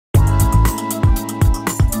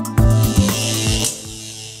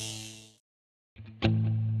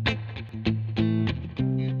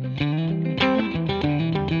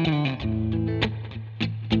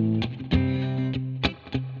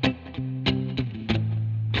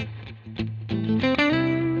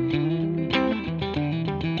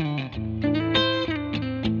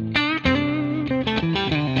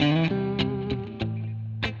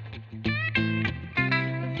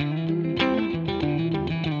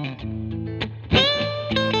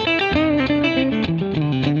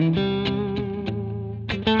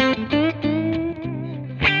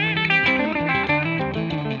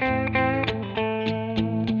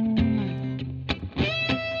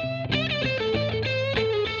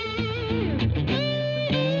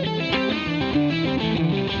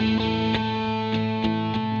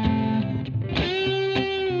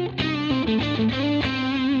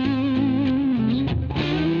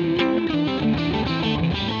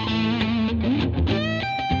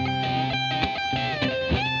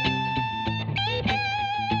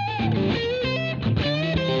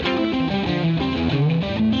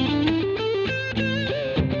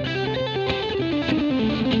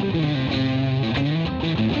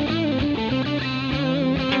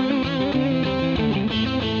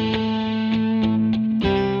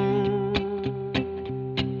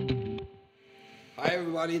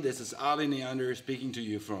everybody, this is Ali Neander speaking to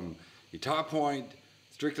you from GuitarPoint,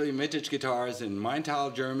 strictly vintage guitars in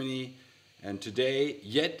Maintal, Germany. And today,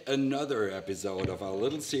 yet another episode of our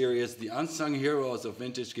little series, The Unsung Heroes of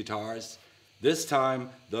Vintage Guitars. This time,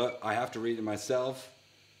 I have to read it myself,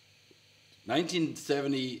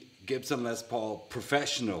 1970 Gibson Les Paul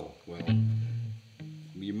Professional. Well,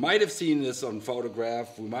 you might have seen this on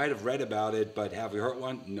photograph, we might have read about it, but have we heard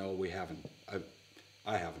one? No, we haven't.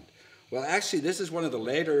 I haven't. Well, actually, this is one of the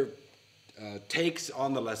later takes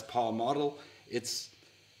on the Les Paul model. It's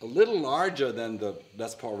a little larger than the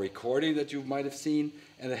Les Paul recording that you might have seen,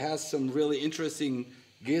 and it has some really interesting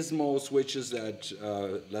gizmo switches that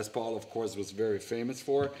Les Paul, of course, was very famous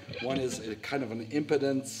for. One is a kind of an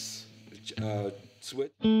impedance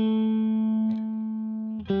switch.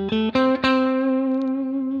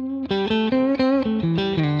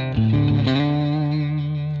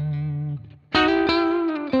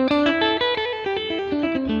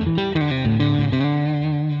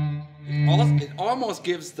 It almost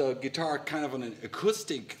gives the guitar kind of an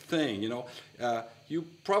acoustic thing, you know. You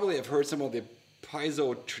probably have heard some of the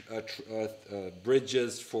piezo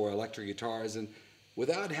bridges for electric guitars, and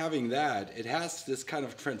without having that, it has this kind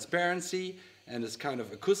of transparency and this kind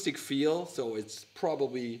of acoustic feel, so it's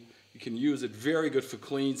probably, you can use it very good for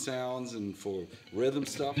clean sounds and for rhythm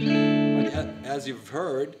stuff. But as you've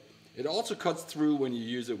heard, it also cuts through when you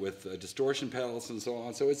use it with distortion pedals and so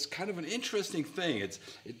on. So it's kind of an interesting thing.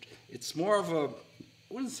 It's more of a,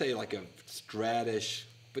 I wouldn't say like a Stratish,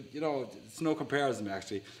 but you know, it's no comparison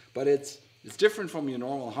actually. But it's different from your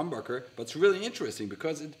normal humbucker, but it's really interesting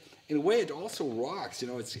because in a way it also rocks. You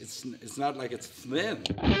know, it's not like it's thin.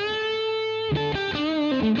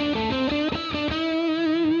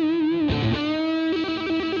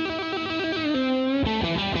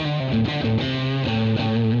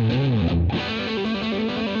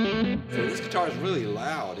 Is really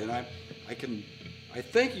loud, and I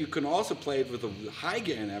think you can also play it with a high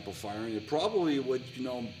gain amplifier, and it probably would, you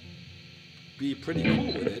know, be pretty cool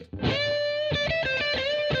with it.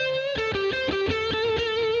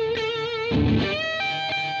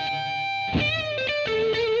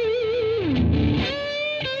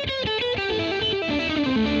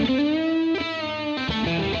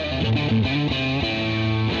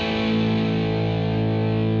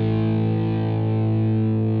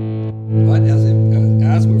 But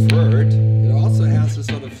as we've heard, it also has this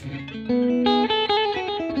sort of so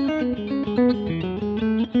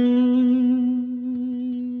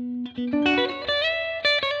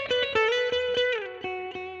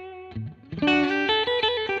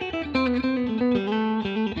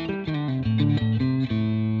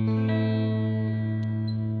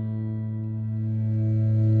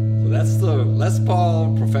that's the Les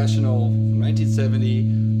Paul Professional from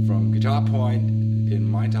 1970 from GuitarPoint in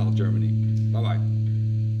Maintal, Germany. Bye-bye.